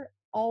 Bonhoeffer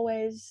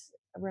always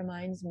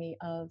reminds me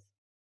of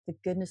the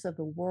goodness of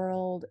the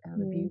world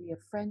and the beauty of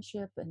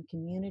friendship and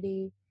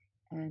community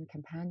and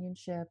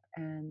companionship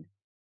and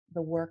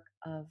the work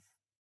of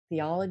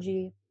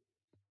theology.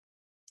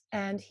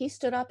 And he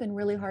stood up in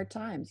really hard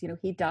times.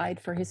 He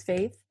died for his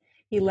faith.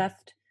 He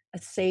left a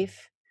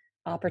safe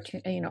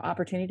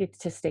opportunity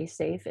to stay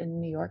safe in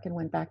New York and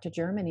went back to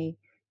Germany,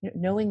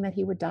 knowing that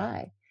he would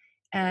die.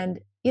 And,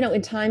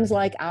 in times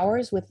like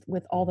ours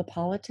with all the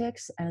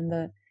politics and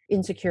the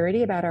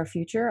insecurity about our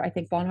future, I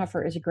think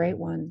Bonhoeffer is a great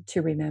one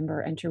to remember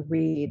and to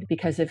read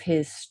because of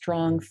his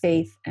strong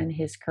faith and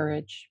his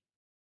courage.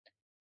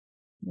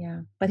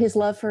 Yeah. But his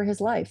love for his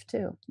life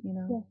too,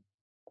 Yeah.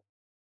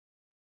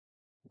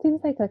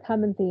 Seems like a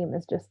common theme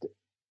is just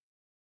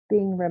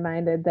being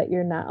reminded that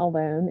you're not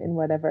alone in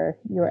whatever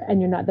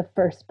and you're not the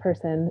first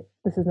person.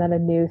 This is not a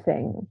new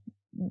thing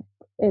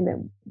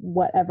in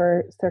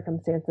whatever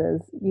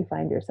circumstances you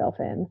find yourself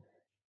in,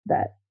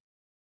 that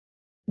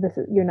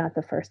you're not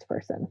the first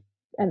person,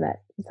 and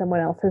that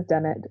someone else has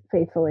done it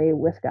faithfully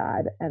with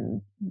God,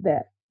 and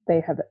that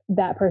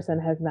that person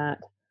has not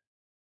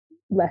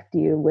left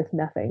you with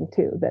nothing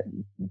too,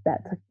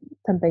 that's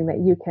something that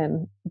you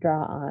can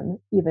draw on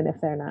even if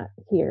they're not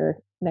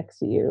here next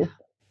to you.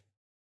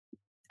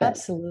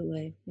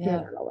 Absolutely. Yeah.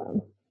 You're not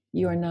alone.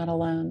 You are not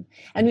alone.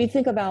 And we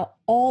think about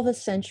all the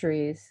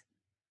centuries,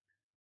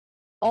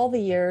 all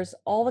the years,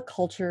 all the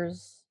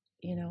cultures,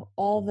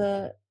 all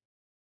the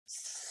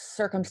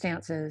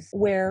circumstances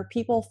where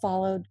people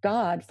followed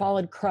God,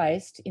 followed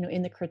Christ,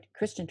 in the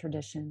Christian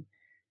tradition,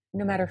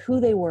 no matter who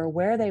they were,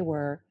 where they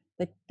were,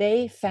 that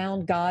they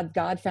found God,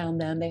 God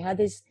found them. They had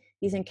these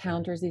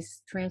encounters,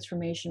 these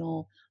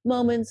transformational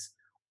moments,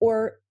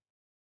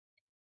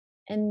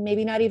 and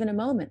maybe not even a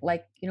moment,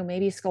 like,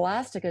 maybe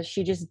Scholastica,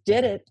 she just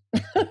did it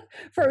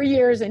for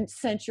years and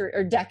centuries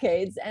or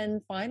decades.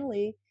 And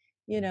finally,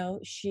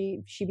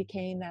 she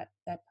became that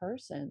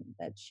person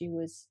that she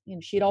was,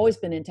 she'd always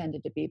been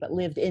intended to be, but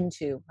lived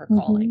into her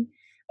calling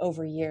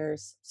over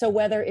years. So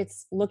whether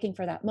it's looking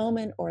for that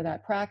moment or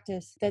that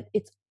practice,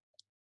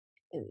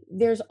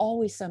 there's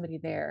always somebody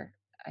there,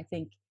 I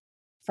think,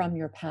 from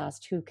your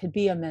past who could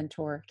be a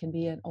mentor, can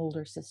be an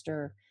older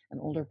sister, an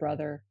older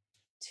brother,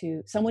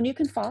 to someone you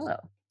can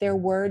follow. There are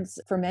words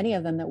for many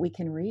of them that we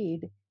can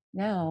read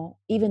now,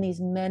 even these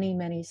many,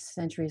 many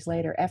centuries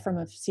later.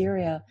 Ephrem of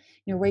Syria,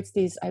 writes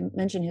these, I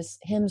mentioned his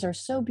hymns are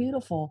so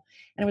beautiful.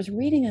 And I was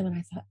reading them and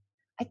I thought,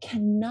 I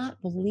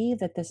cannot believe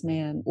that this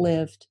man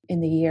lived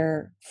in the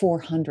year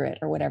 400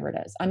 or whatever it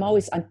is. I'm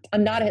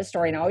not a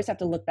historian. I always have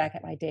to look back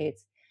at my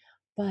dates.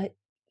 But,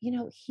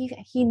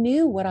 he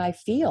knew what I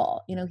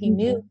feel, he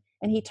knew,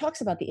 and he talks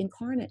about the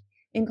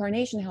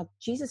incarnation, how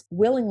Jesus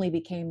willingly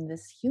became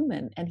this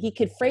human, and he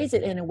could phrase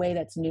it in a way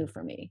that's new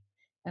for me.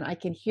 And I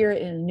can hear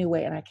it in a new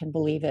way, and I can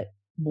believe it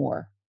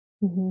more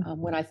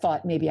when I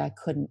thought maybe I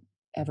couldn't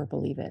ever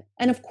believe it.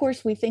 And of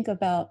course, we think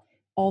about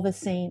all the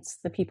saints,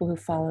 the people who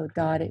followed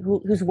God,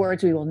 whose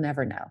words we will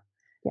never know,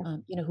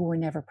 who were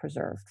never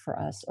preserved for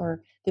us,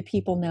 or the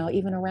people now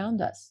even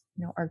around us,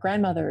 our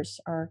grandmothers,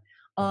 our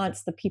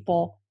aunts, the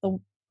people,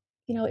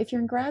 if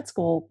you're in grad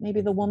school,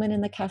 maybe the woman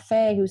in the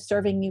cafe who's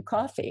serving you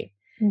coffee.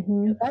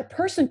 That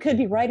person could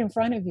be right in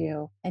front of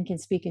you and can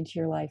speak into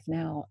your life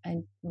now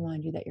and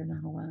remind you that you're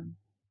not alone.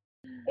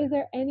 Is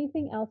there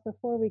anything else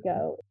before we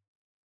go?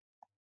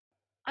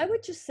 I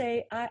would just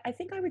say, I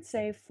think I would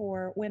say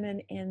for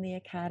women in the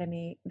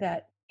academy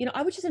that,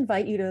 I would just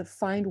invite you to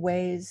find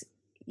ways,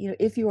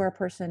 if you are a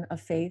person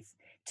of faith,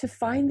 to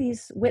find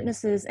these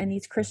witnesses and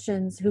these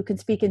Christians who can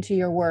speak into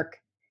your work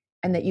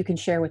and that you can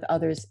share with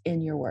others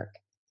in your work.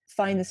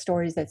 Find the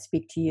stories that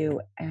speak to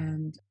you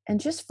and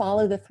just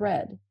follow the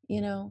thread.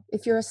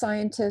 If you're a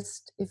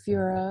scientist, if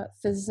you're a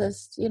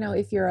physicist,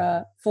 if you're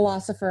a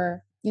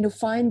philosopher,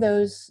 find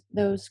those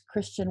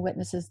Christian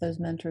witnesses, those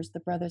mentors,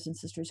 the brothers and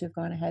sisters who've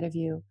gone ahead of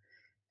you,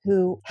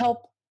 who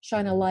help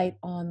shine a light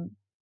on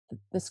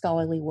the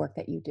scholarly work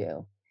that you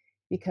do,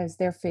 because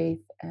their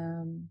faith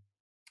and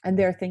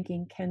their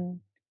thinking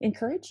can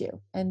encourage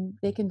you, and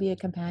they can be a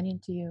companion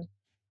to you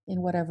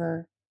in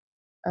whatever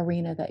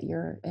arena that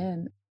you're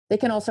in. They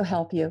can also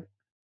help you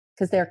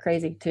because they're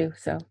crazy too.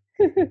 So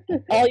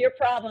all your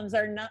problems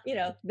are not,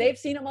 they've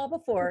seen them all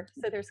before.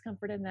 So there's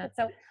comfort in that.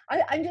 So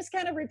I'm just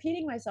kind of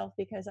repeating myself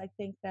because I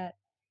think that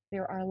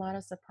there are a lot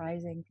of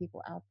surprising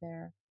people out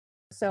there.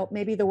 So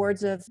maybe the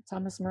words of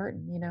Thomas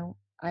Merton,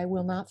 I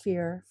will not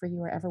fear, for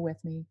you are ever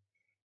with me,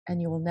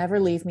 and you will never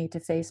leave me to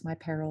face my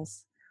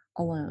perils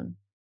alone.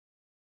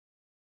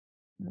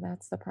 Well,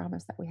 that's the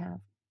promise that we have.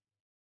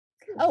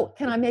 Oh,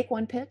 can I make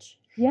one pitch?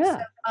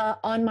 Yeah. So,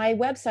 on my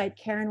website,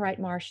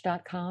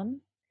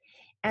 KarenWrightMarsh.com,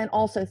 and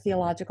also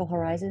Theological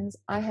Horizons,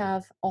 I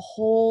have a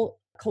whole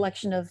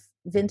collection of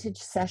vintage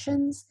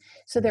sessions.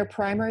 So they're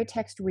primary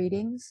text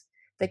readings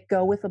that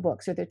go with the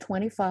book. So they're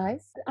 25.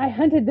 I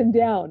hunted them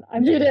down.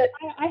 You did?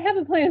 I have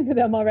a plan for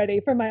them already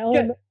for my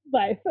own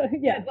life.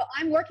 Yeah. Good. Well,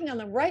 I'm working on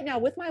them right now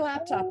with my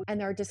laptop, and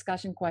there are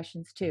discussion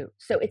questions too.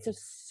 So it's a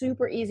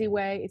super easy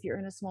way if you're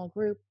in a small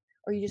group,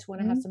 or you just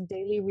want to have some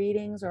daily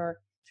readings,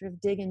 or sort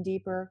of dig in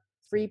deeper.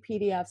 Free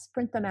PDFs,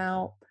 print them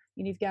out.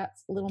 You've got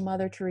little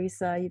Mother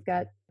Teresa, you've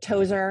got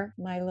Tozer,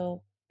 my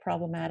little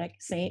problematic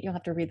saint. You'll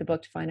have to read the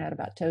book to find out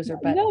about Tozer.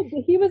 But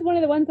he was one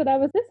of the ones that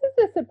this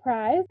is a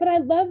surprise, but I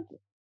loved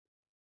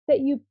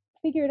that you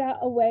figured out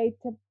a way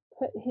to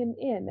put him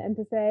in and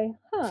to say,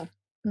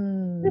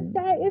 this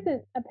guy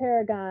isn't a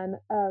paragon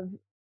of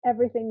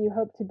everything you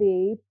hope to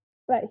be,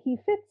 but he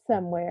fits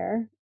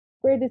somewhere.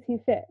 Where does he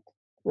fit?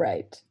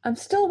 Right. I'm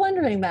still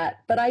wondering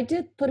that, but I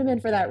did put him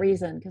in for that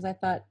reason, because I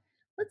thought,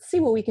 let's see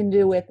what we can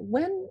do with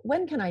when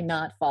can I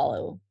not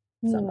follow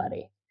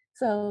somebody?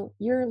 So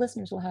your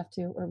listeners will have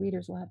to, or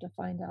readers will have to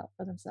find out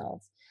for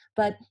themselves.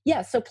 But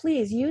yeah, so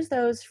please use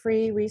those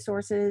free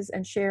resources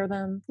and share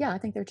them. Yeah, I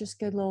think they're just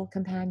good little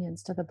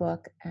companions to the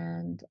book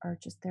and are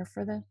just there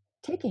for the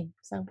taking.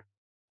 So,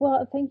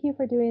 well, thank you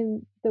for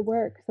doing the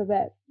work so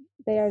that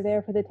they are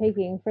there for the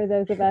taking for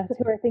those of us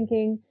who are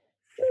thinking,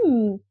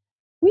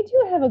 we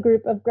do have a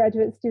group of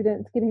graduate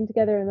students getting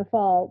together in the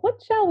fall.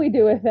 What shall we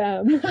do with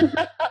them?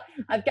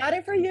 I've got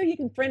it for you. You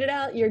can print it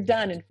out. You're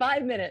done in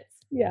 5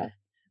 minutes. Yeah.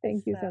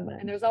 Thank you so much.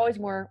 And there's always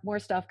more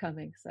stuff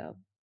coming. So,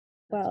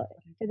 well,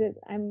 it is.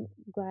 I'm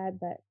glad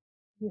that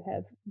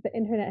the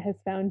internet has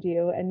found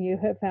you, and you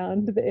have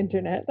found the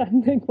internet.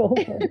 I'm thankful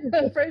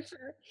for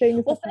sure.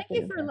 Well, thank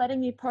you for letting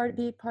me be part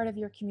of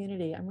your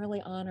community. I'm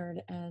really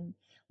honored and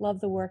love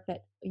the work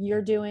that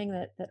you're doing,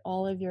 that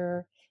all of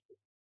your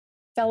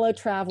fellow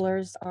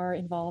travelers are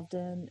involved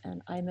in,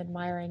 and I'm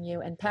admiring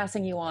you and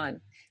passing you on,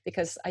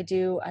 because I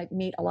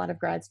meet a lot of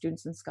grad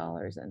students and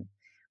scholars and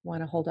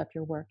want to hold up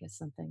your work as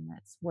something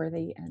that's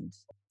worthy and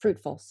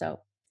fruitful.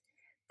 So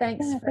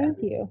thanks. Thank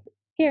you,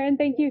 Karen.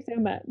 Thank you so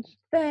much.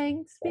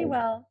 Thanks. Be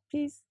well.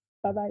 Peace.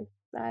 Bye-bye.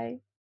 Bye.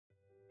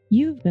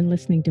 You've been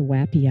listening to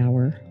WAPI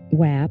Hour.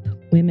 WAP,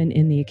 Women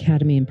in the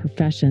Academy and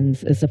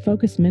Professions, is a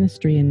focused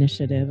ministry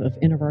initiative of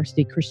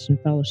InterVarsity Christian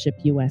Fellowship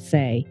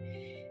USA.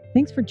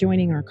 Thanks for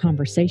joining our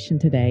conversation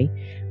today.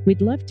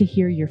 We'd love to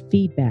hear your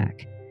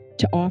feedback.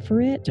 To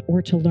offer it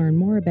or to learn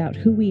more about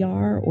who we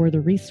are or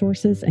the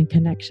resources and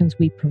connections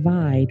we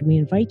provide, we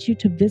invite you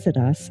to visit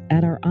us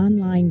at our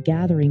online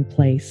gathering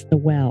place, The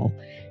Well.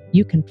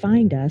 You can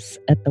find us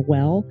at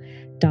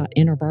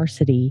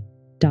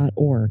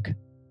thewell.intervarsity.org.